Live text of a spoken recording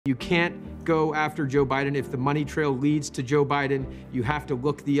You can't go after Joe Biden. If the money trail leads to Joe Biden, you have to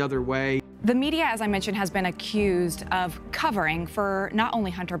look the other way. The media, as I mentioned, has been accused of covering for not only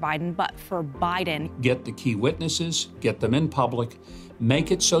Hunter Biden, but for Biden. Get the key witnesses, get them in public,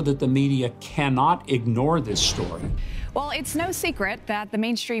 make it so that the media cannot ignore this story. Well, it's no secret that the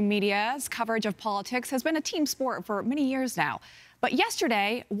mainstream media's coverage of politics has been a team sport for many years now. But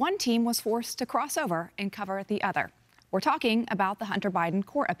yesterday, one team was forced to cross over and cover the other. We're talking about the Hunter Biden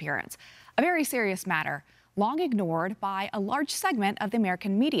court appearance, a very serious matter, long ignored by a large segment of the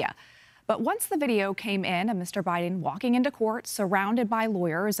American media. But once the video came in of Mr. Biden walking into court surrounded by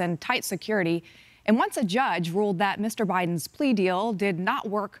lawyers and tight security, and once a judge ruled that Mr. Biden's plea deal did not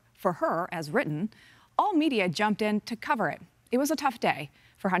work for her as written, all media jumped in to cover it. It was a tough day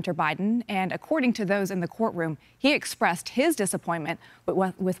for Hunter Biden, and according to those in the courtroom, he expressed his disappointment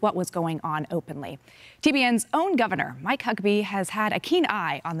with what was going on openly. TBN's own governor, Mike Huckabee, has had a keen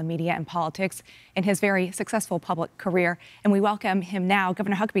eye on the media and politics in his very successful public career, and we welcome him now.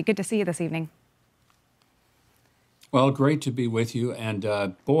 Governor Huckabee, good to see you this evening. Well, great to be with you,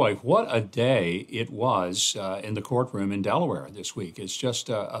 and boy, what a day it was in the courtroom in Delaware this week. It's just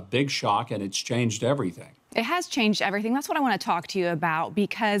a big shock, and it's changed everything. It has changed everything. That's what I want to talk to you about,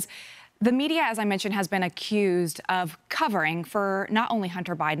 because the media, as I mentioned, has been accused of covering for not only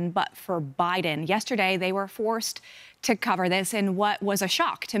Hunter Biden, but for Biden. Yesterday, they were forced to cover this in what was a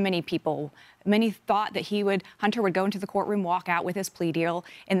shock to many people. Many thought that Hunter would go into the courtroom, walk out with his plea deal,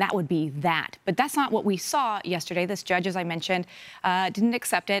 and that would be that. But that's not what we saw yesterday. This judge, as I mentioned, didn't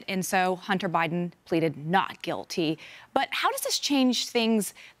accept it, and so Hunter Biden pleaded not guilty. But how does this change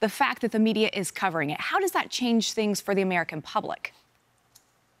things, the fact that the media is covering it? How does that change things for the American public?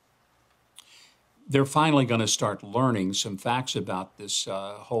 They're finally going to start learning some facts about this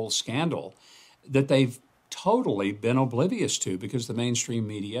whole scandal that they've totally been oblivious to, because the mainstream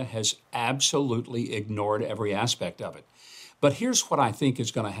media has absolutely ignored every aspect of it. But here's what I think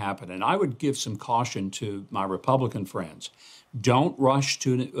is going to happen, and I would give some caution to my Republican friends. Don't rush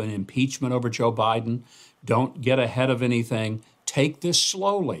to an impeachment over Joe Biden. Don't get ahead of anything. Take this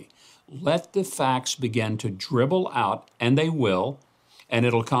slowly. Let the facts begin to dribble out, and they will. And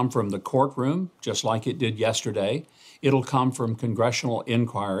it'll come from the courtroom, just like it did yesterday. It'll come from congressional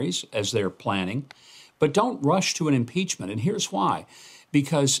inquiries, as they're planning. But don't rush to an impeachment. And here's why.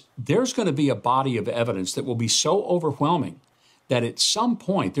 Because there's going to be a body of evidence that will be so overwhelming that at some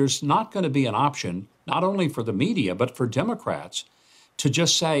point there's not going to be an option, not only for the media, but for Democrats, to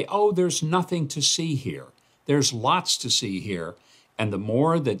just say, oh, there's nothing to see here. There's lots to see here. And the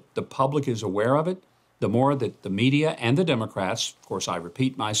more that the public is aware of it, the more that the media and the Democrats, of course, I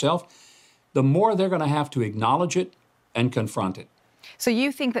repeat myself, the more they're going to have to acknowledge it and confront it. So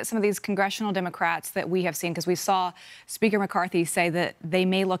you think that some of these congressional Democrats that we have seen, because we saw Speaker McCarthy say that they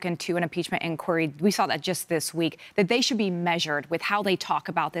may look into an impeachment inquiry, we saw that just this week, that they should be measured with how they talk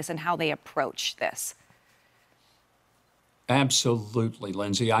about this and how they approach this? Absolutely,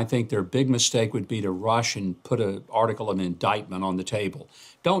 Lindsay. I think their big mistake would be to rush and put an article of indictment on the table.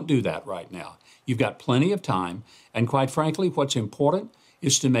 Don't do that right now. You've got plenty of time. And quite frankly, what's important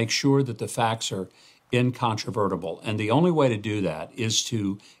is to make sure that the facts are incontrovertible. And the only way to do that is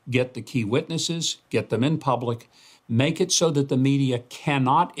to get the key witnesses, get them in public, make it so that the media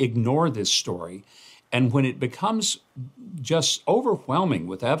cannot ignore this story. And when it becomes just overwhelming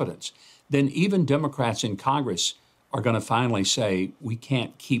with evidence, then even Democrats in Congress are going to finally say, we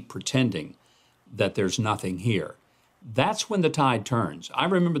can't keep pretending that there's nothing here. That's when the tide turns. I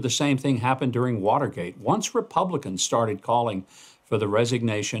remember the same thing happened during Watergate. Once Republicans started calling for the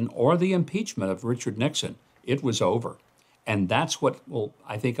resignation or the impeachment of Richard Nixon, it was over. And that's what will,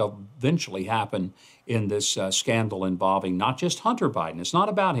 I think, eventually happen in this scandal involving not just Hunter Biden. It's not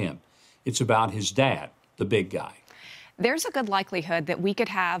about him. It's about his dad, the big guy. There's a good likelihood that we could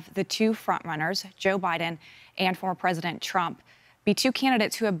have the two frontrunners, Joe Biden and former President Trump, be two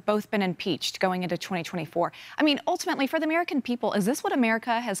candidates who have both been impeached going into 2024. I mean, ultimately, for the American people, is this what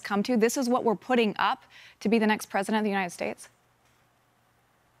America has come to? This is what we're putting up to be the next president of the United States?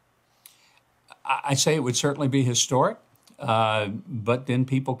 I say it would certainly be historic, but then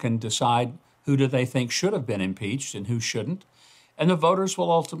people can decide who do they think should have been impeached and who shouldn't. And the voters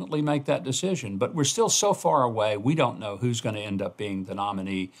will ultimately make that decision. But we're still so far away, we don't know who's going to end up being the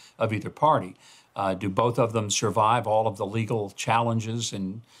nominee of either party. Do both of them survive all of the legal challenges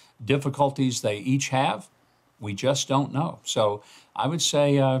and difficulties they each have? We just don't know. So I would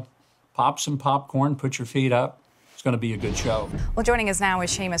say pop some popcorn, put your feet up, It's going to be a good show. Well, joining us now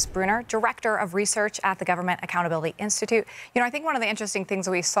is Seamus Bruner, Director of Research at the Government Accountability Institute. I think one of the interesting things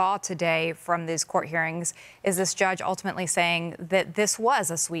that we saw today from these court hearings is this judge ultimately saying that this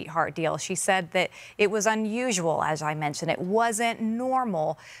was a sweetheart deal. She said that it was unusual, as I mentioned. It wasn't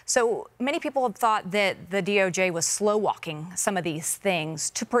normal. So many people have thought that the DOJ was slow walking some of these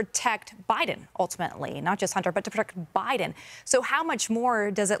things to protect Biden, ultimately, not just Hunter, but to protect Biden. So how much more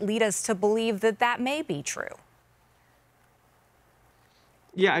does it lead us to believe that that may be true?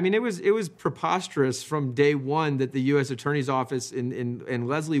 Yeah, I mean, it was preposterous from day one that the U.S. Attorney's Office and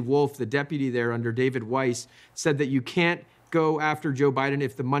Leslie Wolf, the deputy there under David Weiss, said that you can't go after Joe Biden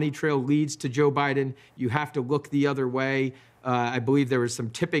if the money trail leads to Joe Biden. You have to look the other way. I believe there was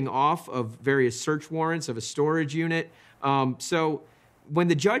some tipping off of various search warrants of a storage unit. So when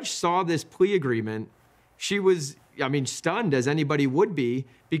the judge saw this plea agreement, she was, stunned as anybody would be,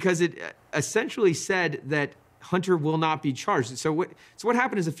 because it essentially said that Hunter will not be charged. So what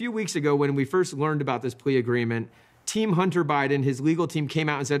happened is a few weeks ago when we first learned about this plea agreement, Team Hunter Biden, his legal team, came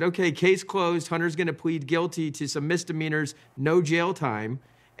out and said, okay, case closed. Hunter's going to plead guilty to some misdemeanors, no jail time.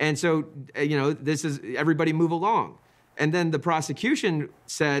 And so, this is everybody move along. And then the prosecution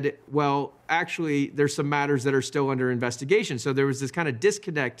said, well, actually, there's some matters that are still under investigation. So there was this kind of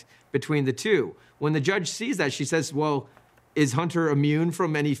disconnect between the two. When the judge sees that, she says, well, is Hunter immune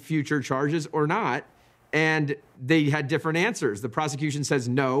from any future charges or not? And they had different answers. The prosecution says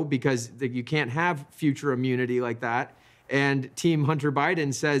no, because you can't have future immunity like that. And Team Hunter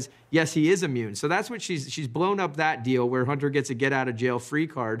Biden says, yes, he is immune. So that's what she's blown up that deal where Hunter gets a get out of jail free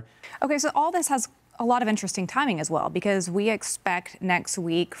card. Okay, so all this has a lot of interesting timing as well, because we expect next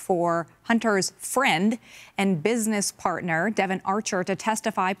week for Hunter's friend and business partner, Devon Archer, to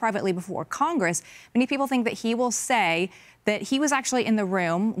testify privately before Congress. Many people think that he will say that he was actually in the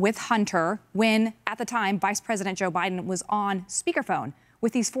room with Hunter when, at the time, Vice President Joe Biden was on speakerphone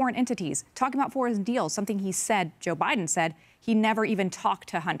with these foreign entities, talking about foreign deals, something he said, Joe Biden said, he never even talked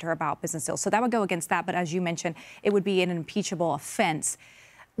to Hunter about business deals. So that would go against that, but as you mentioned, it would be an impeachable offense.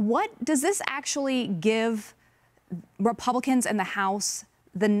 What does this actually give Republicans in the House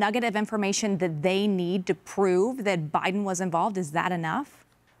the nugget of information that they need to prove that Biden was involved? Is that enough?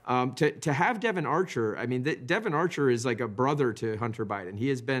 To have Devon Archer, Devon Archer is like a brother to Hunter Biden. He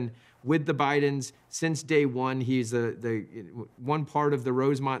has been with the Bidens since day one. He's the one part of the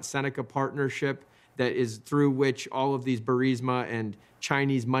Rosemont-Seneca partnership that is through which all of these Burisma and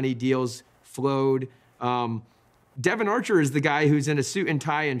Chinese money deals flowed. Devon Archer is the guy who's in a suit and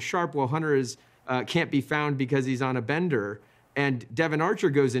tie and sharp, while Hunter can't be found because he's on a bender. And Devon Archer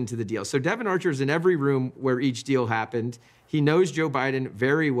goes into the deal. So Devon Archer's in every room where each deal happened. He knows Joe Biden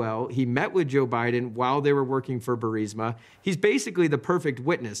very well. He met with Joe Biden while they were working for Burisma. He's basically the perfect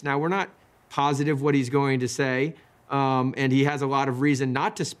witness. Now, we're not positive what he's going to say, and he has a lot of reason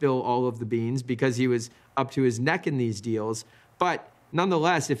not to spill all of the beans because he was up to his neck in these deals. But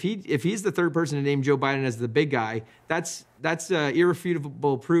nonetheless, if he's the third person to name Joe Biden as the big guy, that's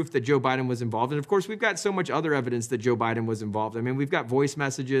irrefutable proof that Joe Biden was involved. And of course, we've got so much other evidence that Joe Biden was involved. We've got voice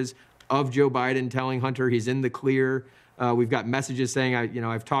messages of Joe Biden telling Hunter he's in the clear. We've got messages saying,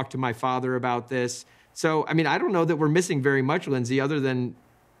 I've talked to my father about this. So, I don't know that we're missing very much, Lindsay, other than,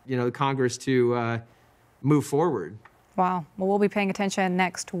 Congress to move forward. Wow. Well, we'll be paying attention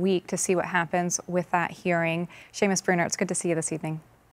next week to see what happens with that hearing. Seamus Bruner, it's good to see you this evening.